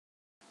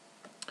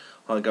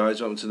Hi guys,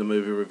 welcome to the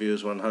Movie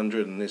Reviewers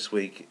 100, and this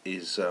week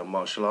is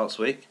Martial Arts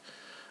Week.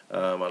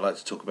 I'd like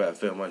to talk about a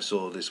film I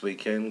saw this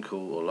weekend,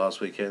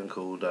 last weekend,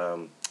 called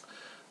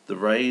The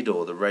Raid,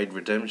 or The Raid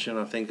Redemption,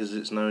 I think as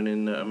it's known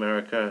in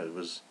America.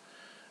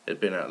 It'd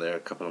been out there a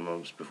couple of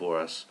months before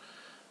us.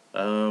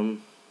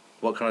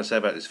 What can I say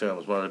about this film?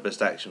 It's one of the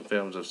best action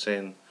films I've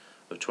seen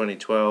of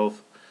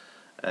 2012,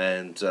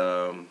 and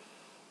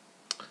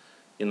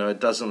it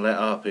doesn't let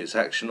up. It's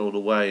action all the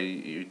way.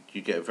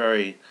 You get a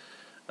very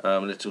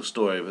little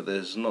story, but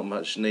there's not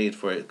much need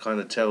for it. It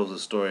kind of tells the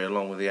story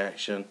along with the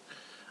action.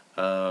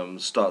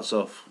 Starts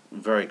off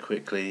very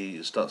quickly.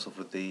 It starts off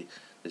with there's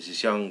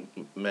this young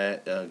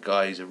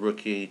guy. He's a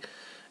rookie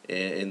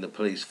in the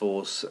police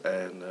force,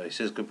 and he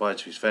says goodbye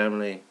to his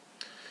family.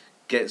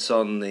 Gets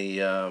on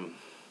the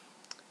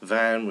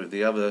van with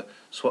the other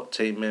SWAT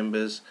team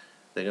members.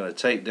 They're going to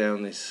take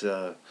down this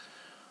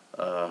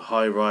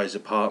high-rise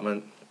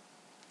apartment.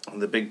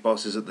 The big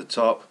boss is at the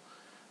top.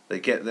 They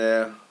get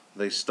there.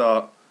 They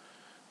start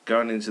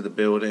going into the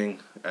building,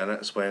 and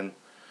that's when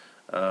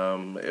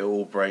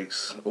all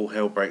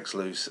hell breaks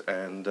loose,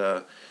 and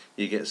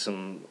you get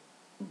some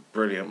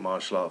brilliant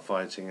martial art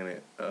fighting in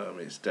it.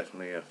 It's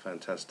definitely a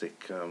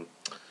fantastic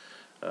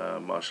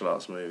martial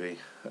arts movie,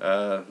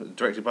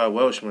 directed by a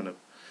Welshman,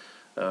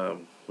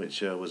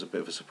 which was a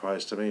bit of a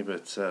surprise to me,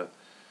 but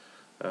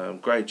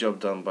great job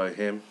done by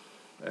him,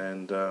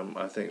 and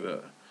I think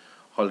that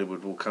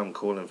Hollywood will come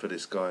calling for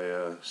this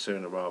guy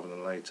sooner rather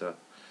than later.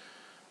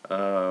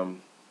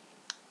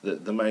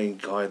 The main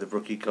guy, the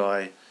rookie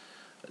guy,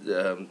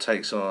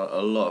 takes on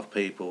a lot of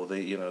people.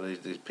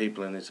 These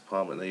people in this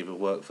apartment, they either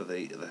work for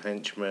the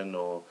henchmen,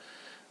 or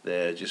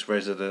they're just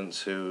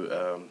residents who,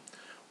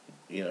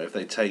 if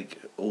they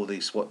take all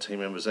these SWAT team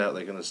members out,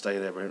 they're going to stay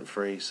there rent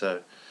free.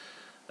 So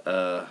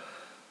there's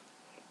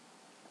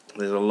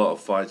a lot of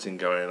fighting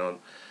going on,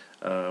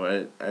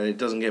 and it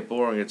doesn't get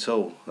boring at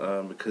all,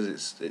 because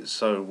it's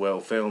so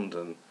well filmed.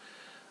 And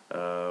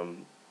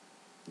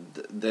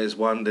there's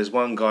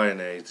one guy in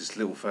there, this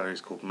little fella,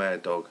 he's called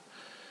Mad Dog,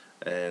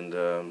 and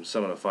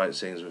some of the fight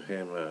scenes with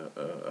him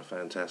are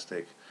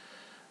fantastic.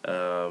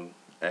 And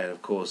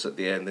of course, at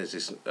the end, there's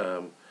this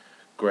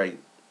great.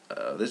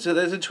 There's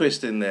a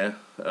twist in there,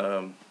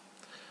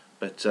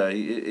 but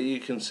you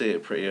can see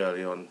it pretty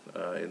early on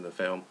in the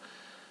film.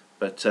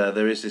 But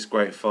there is this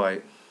great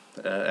fight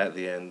at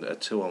the end, a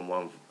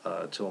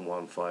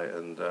two-on-one fight,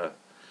 and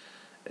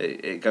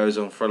it goes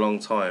on for a long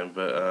time,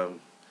 but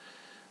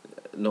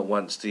not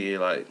once do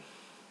you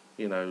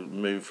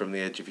move from the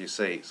edge of your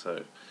seat.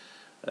 So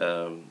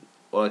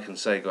all I can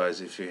say,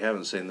 guys, if you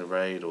haven't seen The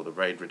Raid or The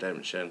Raid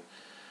Redemption,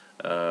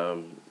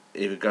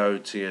 either go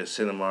to your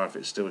cinema if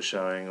it's still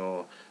showing,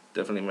 or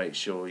definitely make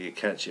sure you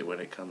catch it when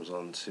it comes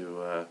on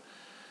to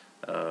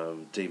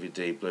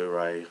DVD,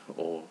 Blu-ray,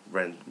 or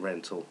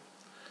rental.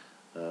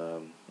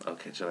 I'll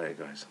catch you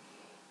later, guys.